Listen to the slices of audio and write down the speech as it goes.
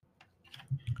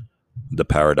The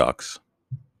paradox.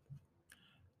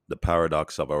 The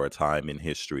paradox of our time in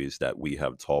history is that we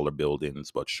have taller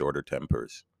buildings but shorter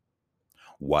tempers,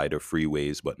 wider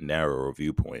freeways but narrower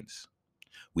viewpoints.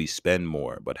 We spend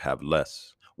more but have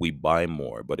less. We buy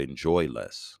more but enjoy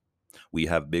less. We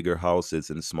have bigger houses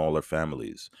and smaller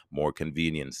families, more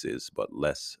conveniences but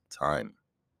less time.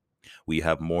 We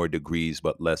have more degrees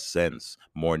but less sense,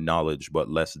 more knowledge but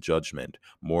less judgment,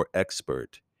 more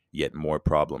expert yet more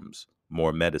problems,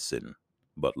 more medicine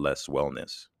but less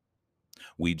wellness.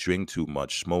 We drink too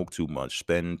much, smoke too much,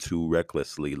 spend too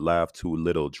recklessly, laugh too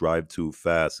little, drive too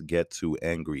fast, get too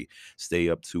angry, stay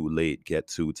up too late, get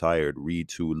too tired, read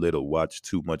too little, watch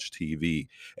too much TV,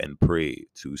 and pray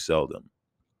too seldom.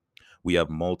 We have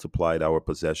multiplied our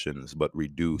possessions but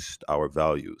reduced our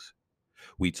values.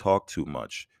 We talk too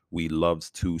much, we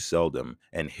love too seldom,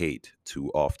 and hate too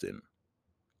often.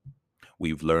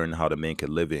 We've learned how to make a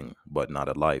living but not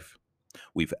a life.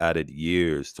 We've added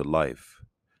years to life,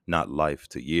 not life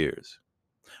to years.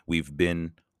 We've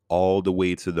been all the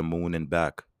way to the moon and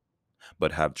back,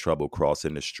 but have trouble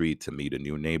crossing the street to meet a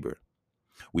new neighbor.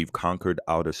 We've conquered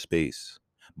outer space,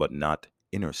 but not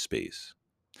inner space.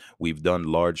 We've done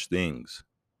large things,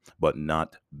 but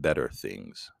not better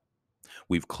things.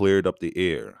 We've cleared up the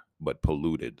air, but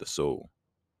polluted the soul.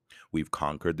 We've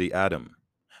conquered the atom,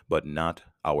 but not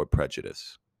our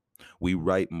prejudice. We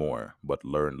write more, but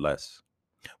learn less.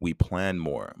 We plan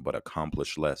more, but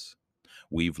accomplish less.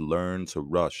 We've learned to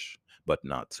rush, but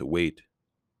not to wait.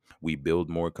 We build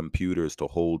more computers to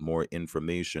hold more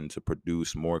information to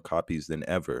produce more copies than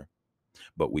ever,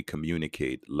 but we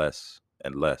communicate less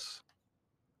and less.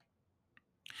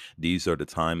 These are the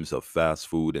times of fast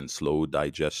food and slow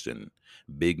digestion,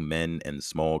 big men and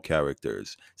small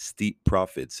characters, steep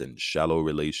profits and shallow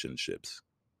relationships.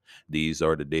 These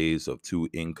are the days of two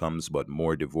incomes but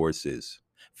more divorces,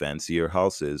 fancier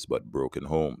houses but broken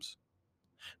homes.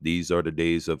 These are the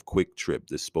days of quick trip,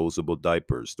 disposable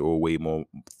diapers,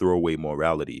 throwaway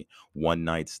morality, one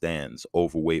night stands,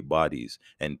 overweight bodies,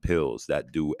 and pills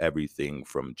that do everything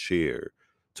from cheer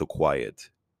to quiet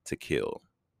to kill.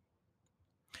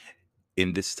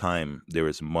 In this time, there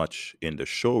is much in the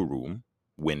showroom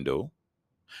window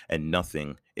and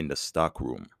nothing in the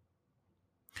stockroom.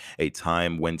 A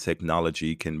time when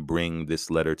technology can bring this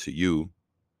letter to you,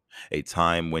 a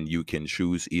time when you can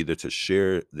choose either to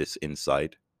share this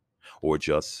insight or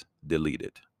just delete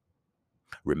it.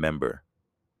 Remember,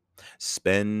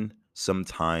 spend some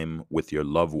time with your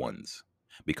loved ones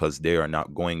because they are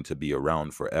not going to be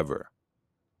around forever.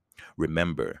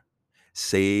 Remember,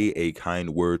 say a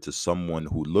kind word to someone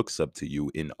who looks up to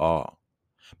you in awe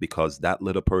because that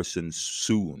little person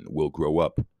soon will grow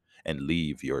up and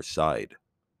leave your side.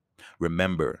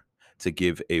 Remember to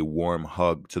give a warm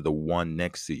hug to the one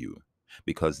next to you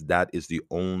because that is the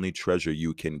only treasure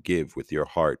you can give with your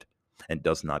heart and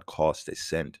does not cost a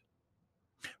cent.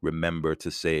 Remember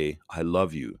to say, I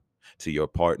love you to your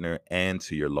partner and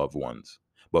to your loved ones.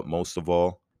 But most of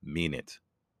all, mean it.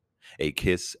 A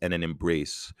kiss and an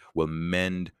embrace will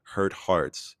mend hurt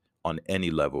hearts on any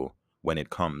level when it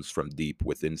comes from deep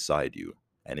within inside you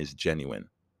and is genuine.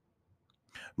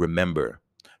 Remember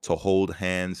to hold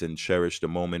hands and cherish the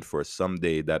moment for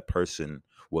someday that person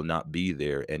will not be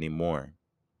there anymore.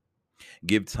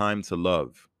 Give time to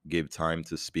love, give time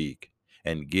to speak,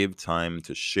 and give time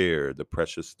to share the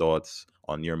precious thoughts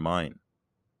on your mind.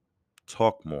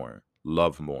 Talk more,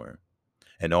 love more,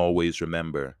 and always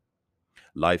remember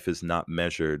life is not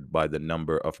measured by the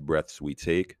number of breaths we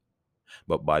take,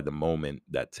 but by the moment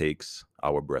that takes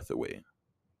our breath away.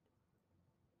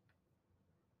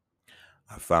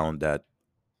 I found that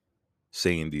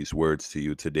saying these words to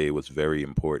you today was very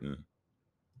important.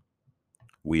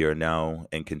 We are now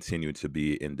and continue to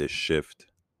be in this shift.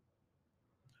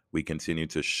 We continue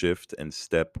to shift and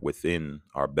step within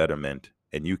our betterment,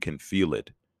 and you can feel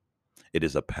it. It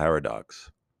is a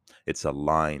paradox. It's a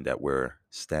line that we're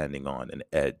standing on, an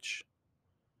edge.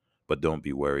 But don't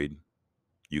be worried.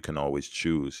 You can always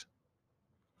choose.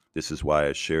 This is why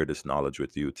I share this knowledge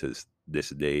with you to this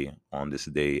day, on this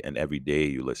day, and every day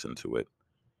you listen to it,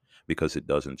 because it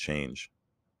doesn't change.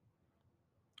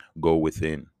 Go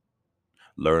within.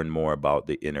 Learn more about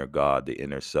the inner God, the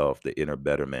inner self, the inner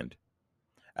betterment.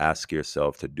 Ask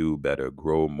yourself to do better,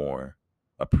 grow more,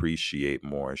 appreciate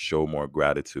more, show more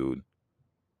gratitude,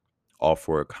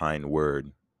 offer a kind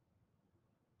word,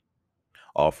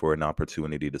 offer an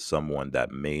opportunity to someone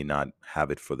that may not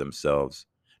have it for themselves,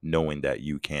 knowing that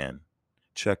you can.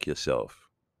 Check yourself.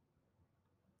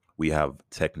 We have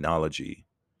technology,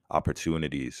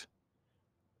 opportunities,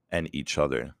 and each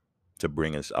other to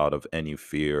bring us out of any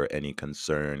fear, any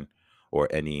concern, or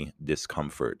any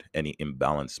discomfort, any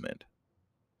imbalancement,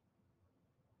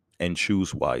 and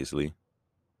choose wisely.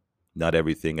 Not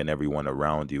everything and everyone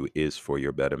around you is for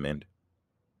your betterment,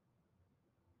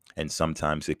 and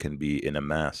sometimes it can be in a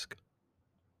mask.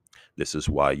 This is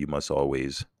why you must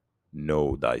always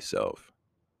know thyself.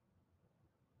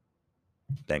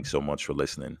 Thanks so much for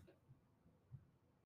listening.